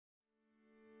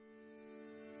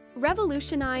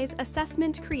Revolutionize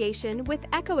assessment creation with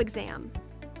EchoExam.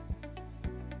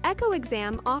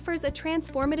 EchoExam offers a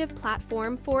transformative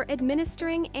platform for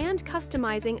administering and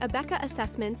customizing Abeka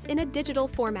assessments in a digital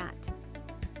format.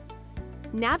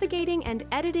 Navigating and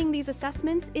editing these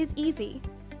assessments is easy.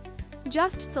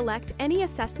 Just select any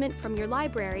assessment from your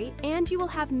library and you will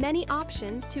have many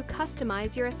options to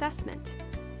customize your assessment.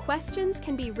 Questions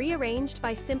can be rearranged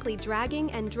by simply dragging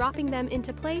and dropping them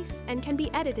into place and can be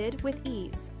edited with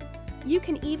ease. You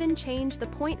can even change the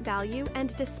point value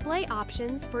and display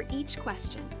options for each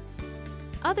question.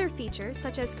 Other features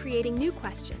such as creating new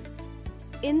questions,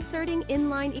 inserting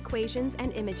inline equations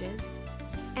and images,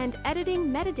 and editing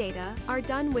metadata are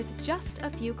done with just a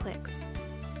few clicks.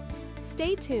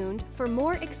 Stay tuned for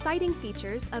more exciting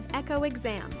features of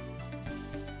EchoExam.